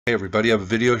Hey everybody, I have a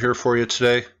video here for you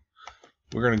today.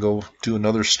 We're going to go do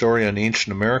another story on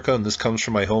ancient America, and this comes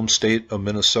from my home state of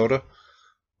Minnesota.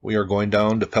 We are going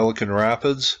down to Pelican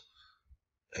Rapids,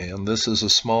 and this is a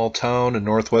small town in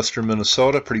northwestern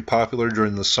Minnesota, pretty popular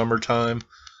during the summertime.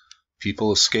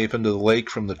 People escape into the lake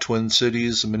from the Twin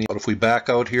Cities. But if we back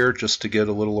out here just to get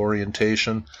a little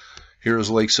orientation, here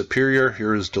is Lake Superior,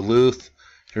 here is Duluth,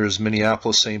 here is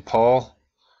Minneapolis, St. Paul,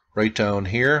 right down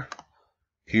here.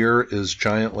 Here is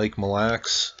Giant Lake Mille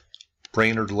Lacs,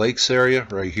 Brainerd Lakes area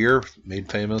right here,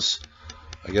 made famous,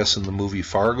 I guess, in the movie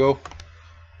Fargo.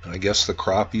 And I guess the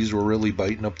crappies were really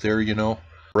biting up there, you know.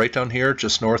 Right down here,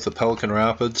 just north of Pelican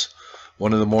Rapids,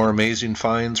 one of the more amazing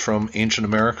finds from ancient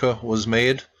America was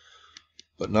made.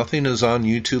 But nothing is on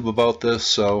YouTube about this,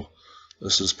 so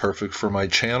this is perfect for my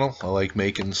channel. I like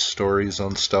making stories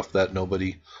on stuff that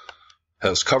nobody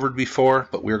has covered before,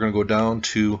 but we're going to go down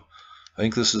to, I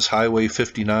think this is Highway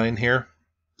 59 here.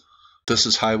 This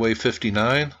is Highway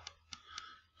 59.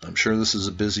 I'm sure this is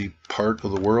a busy part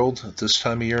of the world at this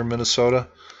time of year in Minnesota.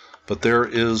 But there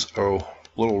is a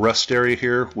little rest area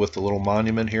here with a little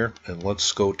monument here. And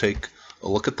let's go take a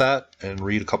look at that and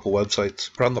read a couple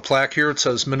websites. But on the plaque here it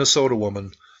says, Minnesota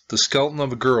woman. The skeleton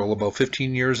of a girl about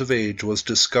 15 years of age was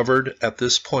discovered at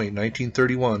this point,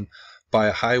 1931, by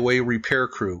a highway repair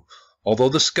crew. Although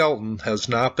the skeleton has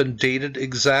not been dated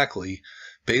exactly,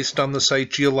 based on the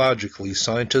site geologically,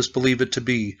 scientists believe it to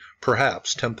be,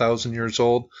 perhaps, 10,000 years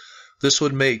old. This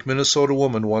would make Minnesota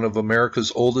woman one of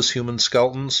America's oldest human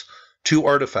skeletons. Two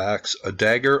artifacts, a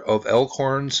dagger of elk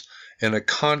horns and a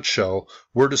conch shell,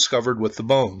 were discovered with the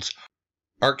bones.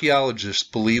 Archaeologists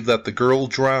believe that the girl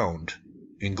drowned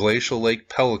in Glacial Lake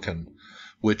Pelican,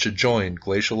 which adjoined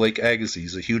Glacial Lake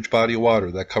Agassiz, a huge body of water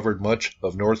that covered much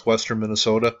of northwestern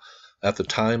Minnesota at the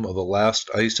time of the last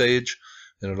ice age,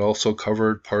 and it also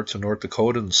covered parts of North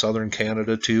Dakota and southern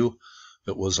Canada too.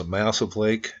 It was a massive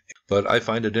lake, but I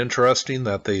find it interesting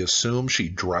that they assume she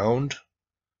drowned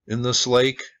in this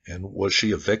lake, and was she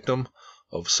a victim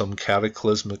of some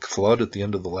cataclysmic flood at the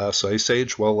end of the last ice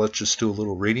age? Well, let's just do a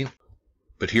little reading.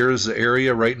 But here is the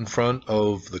area right in front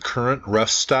of the current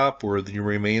rest stop where the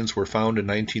remains were found in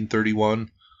 1931.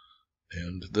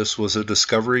 And this was a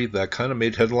discovery that kind of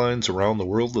made headlines around the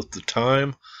world at the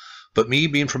time. But me,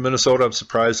 being from Minnesota, I'm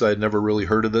surprised I had never really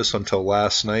heard of this until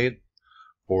last night,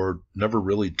 or never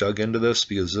really dug into this,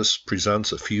 because this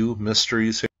presents a few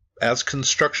mysteries here. As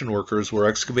construction workers were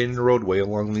excavating a roadway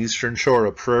along the eastern shore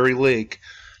of Prairie Lake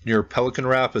near Pelican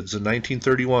Rapids in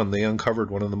 1931, they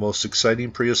uncovered one of the most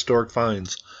exciting prehistoric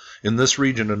finds in this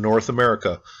region of North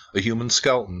America, a human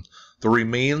skeleton. The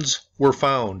remains were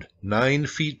found 9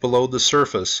 feet below the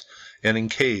surface and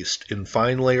encased in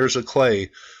fine layers of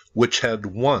clay, which had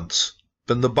once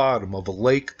been the bottom of a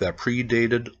lake that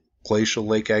predated Glacial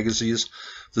Lake Agassiz.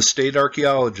 The state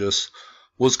archaeologist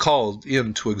was called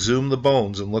in to exhume the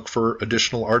bones and look for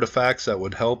additional artifacts that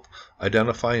would help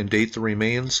identify and date the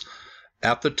remains.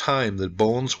 At the time, the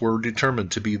bones were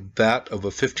determined to be that of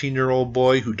a 15-year-old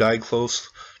boy who died close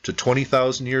to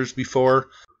 20,000 years before.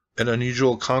 An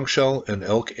unusual conch shell and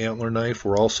elk antler knife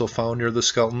were also found near the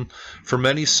skeleton. For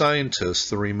many scientists,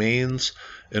 the remains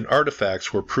and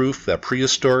artifacts were proof that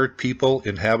prehistoric people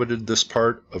inhabited this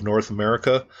part of North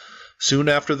America. Soon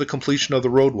after the completion of the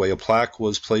roadway, a plaque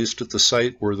was placed at the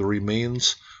site where the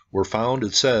remains were found.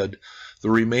 It said, "The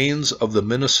remains of the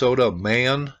Minnesota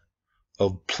man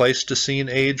of Pleistocene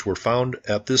age were found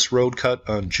at this road cut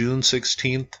on June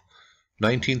 16,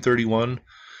 1931.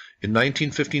 In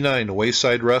 1959, a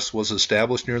wayside rest was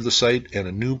established near the site, and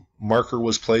a new marker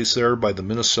was placed there by the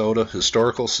Minnesota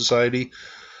Historical Society.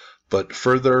 But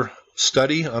further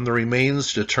study on the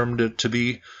remains determined it to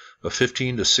be a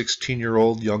 15 to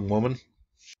 16-year-old young woman."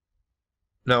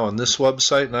 Now on this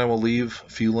website, and I will leave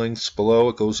a few links below,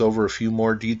 it goes over a few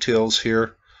more details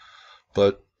here,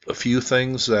 but a few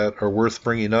things that are worth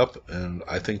bringing up, and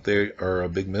I think they are a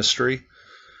big mystery.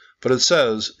 But it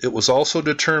says, it was also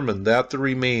determined that the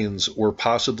remains were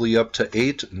possibly up to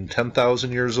 8,000 and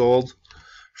 10,000 years old,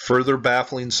 further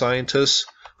baffling scientists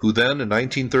who then in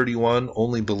 1931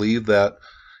 only believed that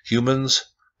humans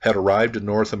had arrived in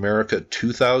North America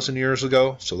 2,000 years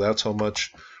ago. So that's how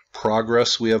much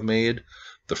progress we have made.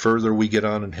 The further we get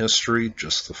on in history,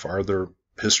 just the farther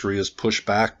history is pushed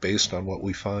back based on what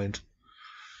we find.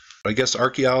 I guess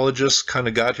archaeologists kind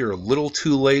of got here a little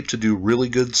too late to do really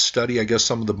good study. I guess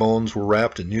some of the bones were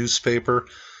wrapped in newspaper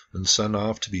and sent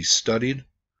off to be studied.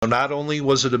 Not only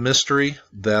was it a mystery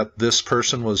that this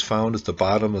person was found at the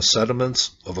bottom of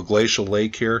sediments of a glacial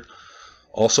lake here,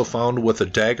 also found with a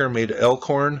dagger made of elk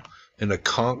horn and a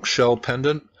conch shell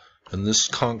pendant, and this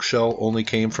conch shell only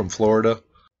came from Florida.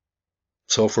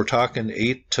 So if we're talking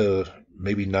 8 to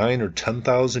maybe 9 or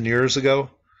 10,000 years ago,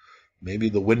 maybe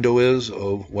the window is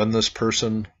of when this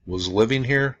person was living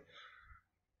here.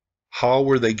 How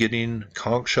were they getting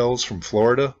conch shells from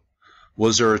Florida?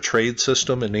 Was there a trade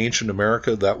system in ancient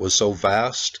America that was so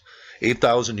vast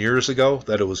 8,000 years ago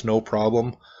that it was no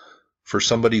problem for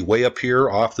somebody way up here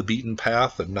off the beaten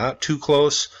path and not too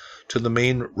close to the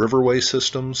main riverway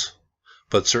systems,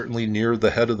 but certainly near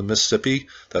the head of the Mississippi,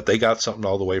 that they got something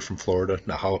all the way from Florida?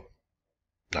 Now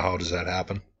how does that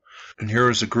happen? And here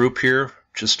is a group here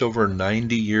just over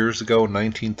 90 years ago,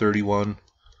 1931,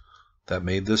 that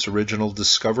made this original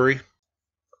discovery.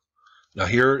 Now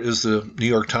here is the New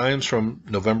York Times from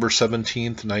November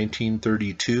 17th,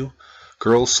 1932.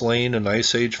 Girl slain in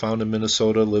ice age found in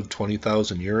Minnesota, lived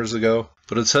 20,000 years ago.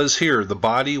 But it says here, the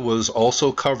body was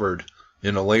also covered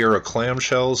in a layer of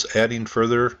clamshells, adding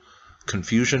further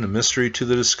confusion and mystery to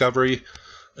the discovery.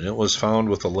 And it was found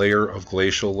with a layer of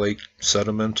glacial lake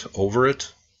sediment over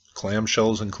it,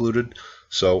 clamshells included.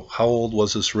 So how old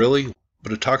was this really?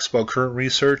 But it talks about current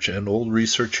research and old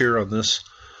research here on this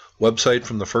website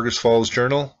from the Fergus Falls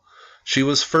Journal. She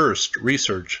was first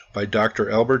researched by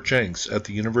Dr. Albert Jenks at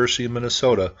the University of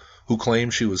Minnesota, who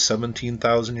claimed she was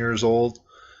 17,000 years old,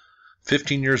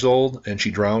 15 years old, and she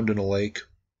drowned in a lake.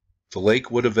 The lake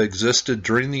would have existed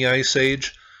during the Ice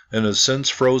Age and has since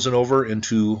frozen over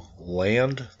into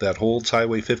land that holds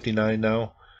Highway 59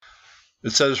 now.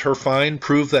 It says her find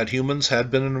proved that humans had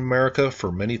been in America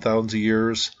for many thousands of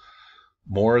years,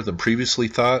 more than previously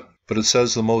thought. But it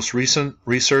says the most recent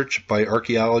research by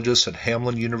archaeologists at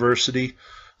Hamline University,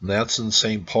 and that's in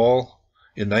St. Paul,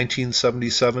 in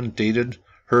 1977 dated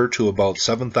her to about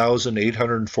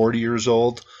 7,840 years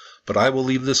old. But I will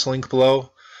leave this link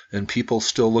below, and people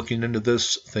still looking into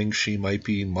this think she might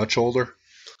be much older.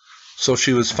 So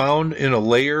she was found in a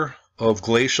layer of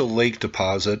glacial lake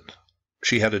deposit.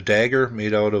 She had a dagger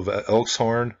made out of elk's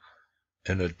horn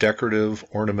and a decorative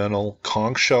ornamental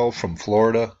conch shell from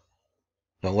Florida.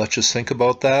 Now let's just think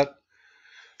about that.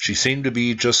 She seemed to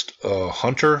be just a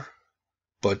hunter,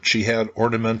 but she had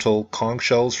ornamental conch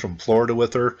shells from Florida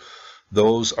with her.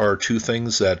 Those are two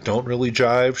things that don't really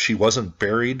jive. She wasn't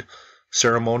buried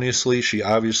ceremoniously. She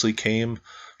obviously came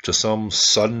to some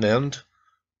sudden end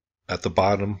at the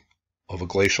bottom of a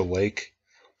glacial lake.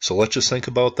 So let's just think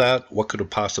about that. What could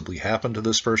have possibly happened to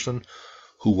this person?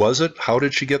 Who was it? How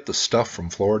did she get the stuff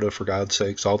from Florida, for God's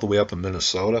sakes, all the way up in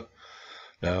Minnesota?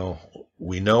 Now,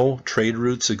 we know trade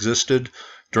routes existed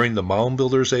during the mound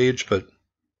builders age, but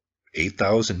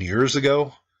 8,000 years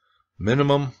ago,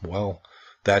 minimum, well,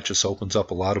 that just opens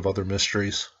up a lot of other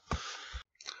mysteries.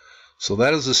 So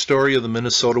that is the story of the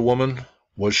Minnesota woman.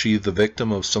 Was she the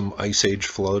victim of some ice age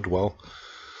flood? Well,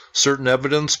 certain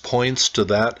evidence points to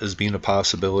that as being a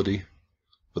possibility,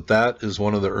 but that is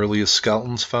one of the earliest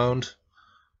skeletons found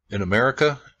in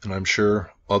America, and I'm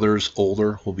sure others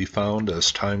older will be found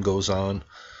as time goes on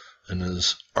and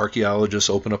as archaeologists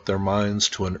open up their minds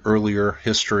to an earlier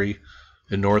history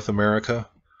in North America.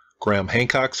 Graham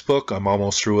Hancock's book, I'm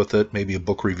almost through with it. Maybe a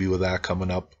book review of that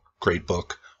coming up. Great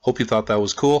book. Hope you thought that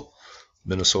was cool.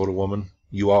 Minnesota woman,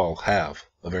 you all have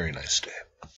a very nice day.